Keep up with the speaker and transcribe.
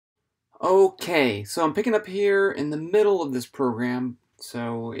Okay, so I'm picking up here in the middle of this program.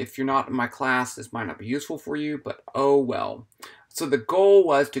 So if you're not in my class, this might not be useful for you, but oh well. So the goal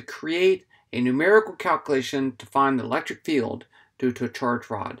was to create a numerical calculation to find the electric field due to a charged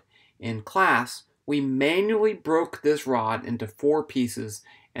rod. In class, we manually broke this rod into 4 pieces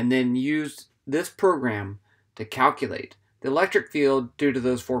and then used this program to calculate the electric field due to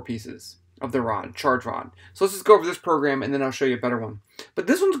those 4 pieces of the rod, charged rod. So let's just go over this program and then I'll show you a better one. But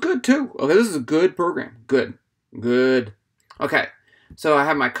this one's good too. Okay, this is a good program. Good. Good. Okay, so I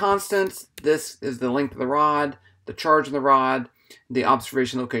have my constants. This is the length of the rod, the charge of the rod, the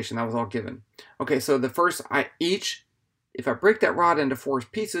observation location. That was all given. Okay, so the first, if I break that rod into 4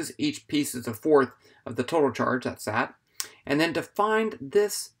 pieces, each piece is a fourth of the total charge. That's that. And then to find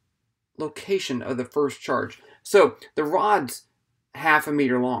this location of the first charge. So the rod's half a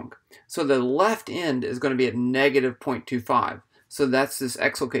meter long. So the left end is going to be at negative 0.25. So that's this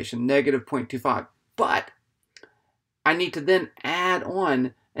x location, negative 0.25. But I need to then add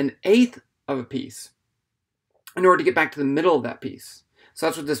on an eighth of a piece in order to get back to the middle of that piece. So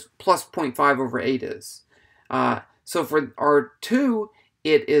that's what this plus 0.5 over 8 is. So for R2,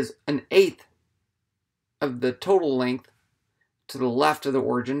 it is an eighth of the total length to the left of the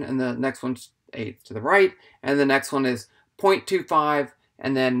origin, and the next one's eighth to the right, and the next one is 0.25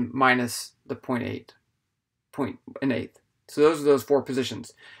 and then minus the 0.8, an eighth. So those are those 4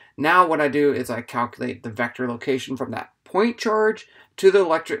 positions. Now what I do is I calculate the vector location from that point charge to the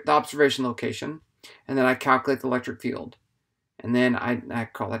observation location, and then I calculate the electric field. And then I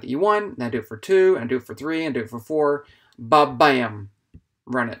call that E1, and I do it for 2, and I do it for 3, and I do it for 4. Ba-bam!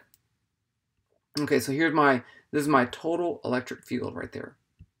 Run it. Okay, so this is my total electric field right there.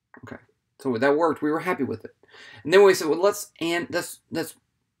 Okay, so that worked. We were happy with it. And then we said, well, let's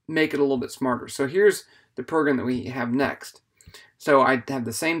make it a little bit smarter. So here's the program that we have next. So I have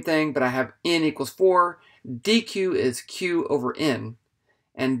the same thing, but I have n equals 4. dq is q over n,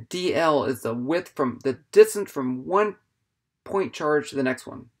 and dl is the width from the distance from one point charge to the next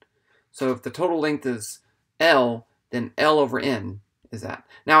one. So if the total length is L, then L over N is that.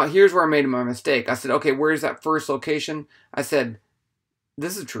 Now here's where I made my mistake. I said, okay, where's that first location? I said,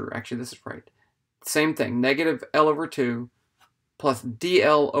 this is true, actually this is right. Same thing, negative L over 2 plus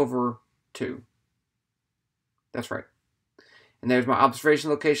DL over 2. That's right. And there's my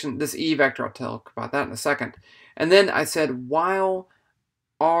observation location. This E vector, I'll talk about that in a second. And then I said, while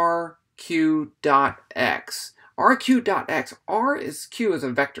RQ dot X. RQ dot X. Q is a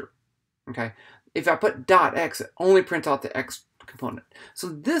vector. Okay. If I put dot X, it only prints out the X component. So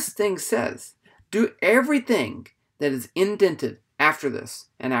this thing says, do everything that is indented after this,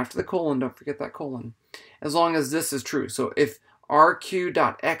 and after the colon, don't forget that colon, as long as this is true. So if RQ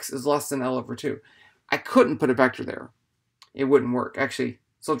dot X is less than L over 2, I couldn't put a vector there. It wouldn't work. Actually,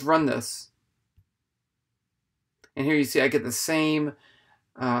 so let's run this. And here you see I get the same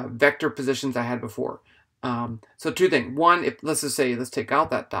vector positions I had before. So 2 things. One, let's just say, let's take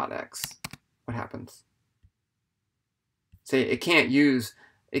out that dot X. What happens? Say it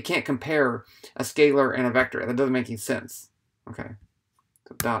can't compare a scalar and a vector. That doesn't make any sense. Okay.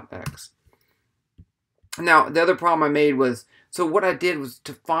 So dot X. Now, the other problem I made was, so what I did was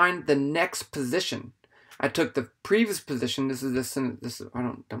to find the next position. I took the previous position. This is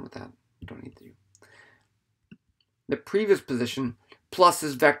I'm done with that. Don't need to do. The previous position plus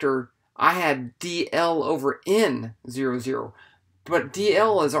this vector, I had dl over n 0, 0. But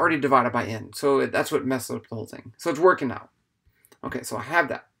dl is already divided by n. So that's what messed up the whole thing. So it's working now. Okay, so I have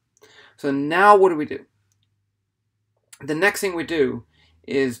that. So now what do? The next thing we do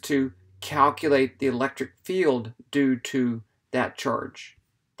is to calculate the electric field due to that charge,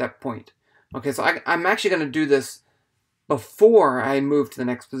 that point. Okay, so I'm actually going to do this before I move to the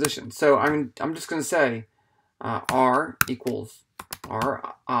next position. So I'm just going to say R equals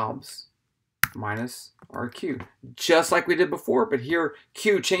R obs minus RQ, just like we did before, but here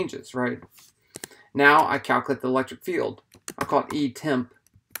Q changes, right? Now I calculate the electric field. I'll call it E temp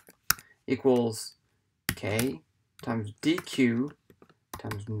equals K times DQ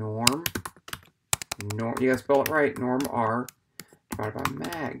times norm, you gotta spell it right, norm R divided by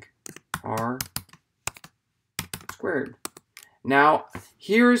mag R squared. Now,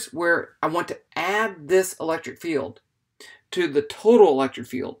 here's where I want to add this electric field to the total electric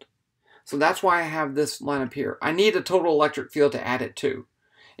field. So that's why I have this line up here. I need a total electric field to add it to.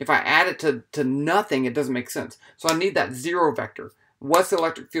 If I add it to nothing, it doesn't make sense. So I need that 0 vector. What's the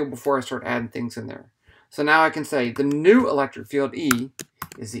electric field before I start adding things in there? So now I can say the new electric field E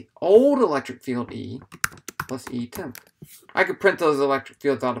is the old electric field E plus E temp. I could print those electric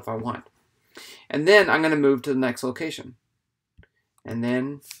fields out if I want. And then I'm going to move to the next location. And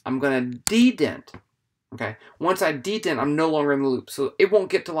then I'm going to dedent. Okay, once I dedent, I'm no longer in the loop. So it won't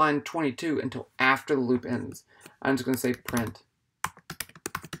get to line 22 until after the loop ends. I'm just going to say print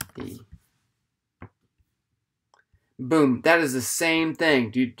E. Boom, that is the same thing.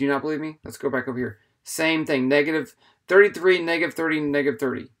 Do you not believe me? Let's go back over here. Same thing, negative 33, negative 30, negative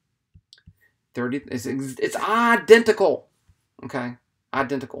 30. 30, it's identical. Okay,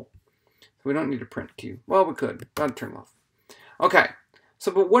 identical. We don't need to print Q. Well, we could, but I'd turn it off. Okay,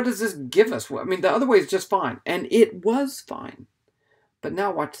 so but what does this give us? I mean, the other way is just fine, and it was fine. But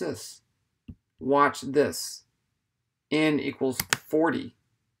now watch this. Watch this. N equals 40.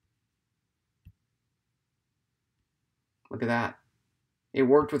 Look at that. It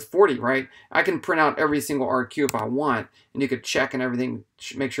worked with 40, right? I can print out every single RQ if I want, and you could check and everything,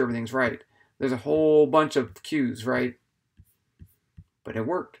 make sure everything's right. There's a whole bunch of Qs, right? But it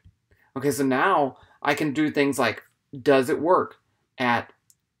worked. Okay, so now I can do things like, does it work at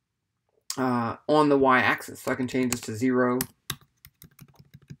on the y-axis? So I can change this to 0,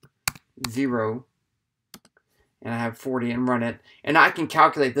 0, and I have 40 and run it. And I can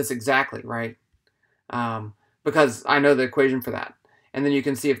calculate this exactly, right? Because I know the equation for that. And then you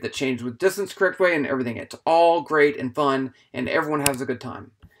can see if it changed with distance correct way and everything. It's all great and fun, and everyone has a good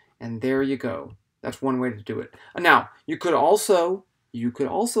time. And there you go. That's one way to do it. Now, you could also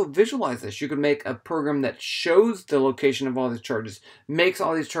visualize this. You could make a program that shows the location of all these charges, makes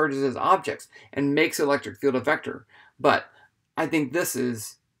all these charges as objects, and makes the electric field a vector. But I think this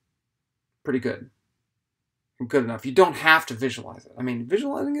is pretty good. Good enough. You don't have to visualize it. I mean,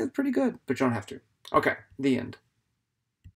 visualizing it is pretty good, but you don't have to. Okay, the end.